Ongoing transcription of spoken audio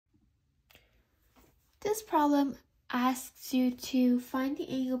This problem asks you to find the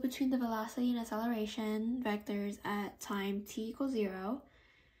angle between the velocity and acceleration vectors at time t equals 0.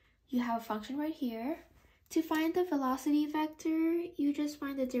 You have a function right here. To find the velocity vector, you just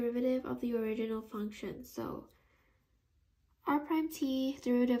find the derivative of the original function. So r prime t,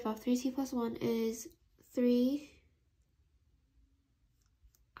 derivative of 3t plus 1 is 3i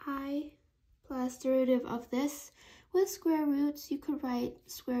plus derivative of this. With square roots, you could write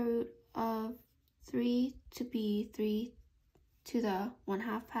square root of 3 to be 3 to the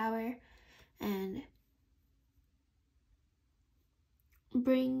 1/2 power, and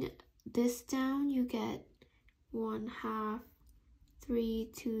bring this down, you get 1/2 3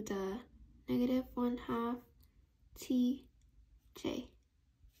 to the negative 1/2 tj.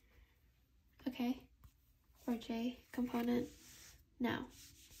 Okay, for j component. Now,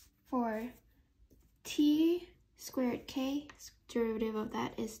 for t squared k, derivative of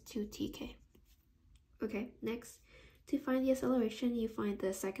that is 2tk. Okay, next, to find the acceleration, you find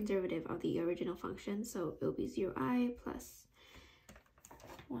the second derivative of the original function, so it will be 0i plus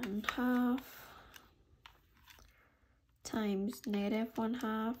 1/2 times negative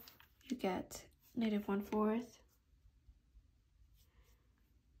 1/2, you get negative 1/4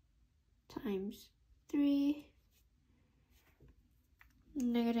 times 3,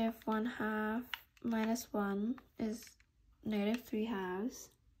 negative 1/2 minus 1 is negative 3/2,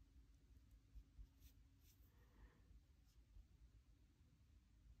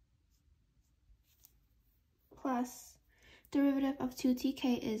 plus derivative of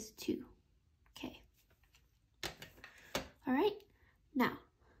 2tk is 2k. Alright, now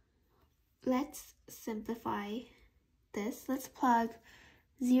let's simplify this. Let's plug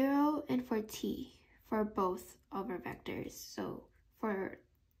 0 in for t for both of our vectors. So for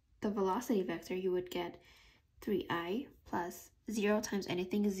the velocity vector, you would get 3i plus 0 times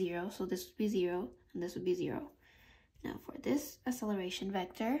anything is 0, so this would be 0 and this would be 0. Now for this acceleration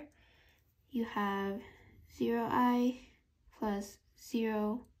vector, you have 0i plus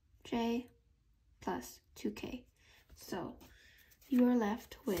 0j plus 2k. So you are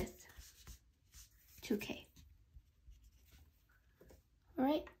left with 2k.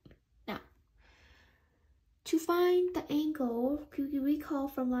 Alright, now to find the angle, you recall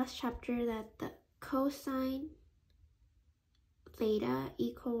from last chapter that the cosine theta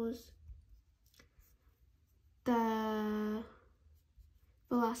equals the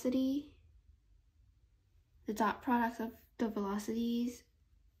velocity, the dot product of the velocities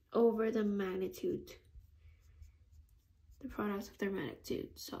over the magnitude, the product of their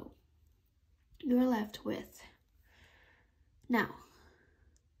magnitude. So you're left with, now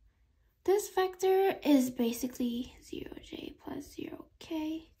this vector is basically 0j plus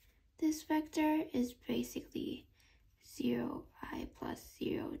 0k. This vector is basically 0i plus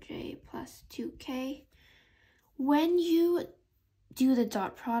 0j plus 2k. When you do the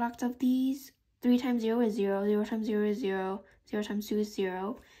dot product of these, 3 times 0 is 0, 0 times 0 is 0, 0 times 2 is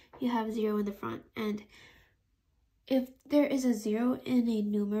 0. You have 0 in the front. And if there is a 0 in a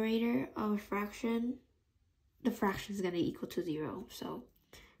numerator of a fraction, the fraction is going to equal to 0. So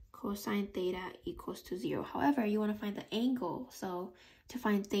cosine theta equals to 0. However, you want to find the angle. So to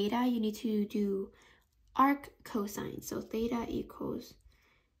find theta, you need to do arc cosine. So theta equals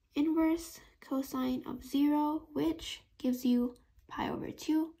inverse cosine of 0, which gives you pi over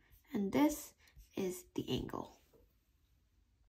 2. And this is the angle.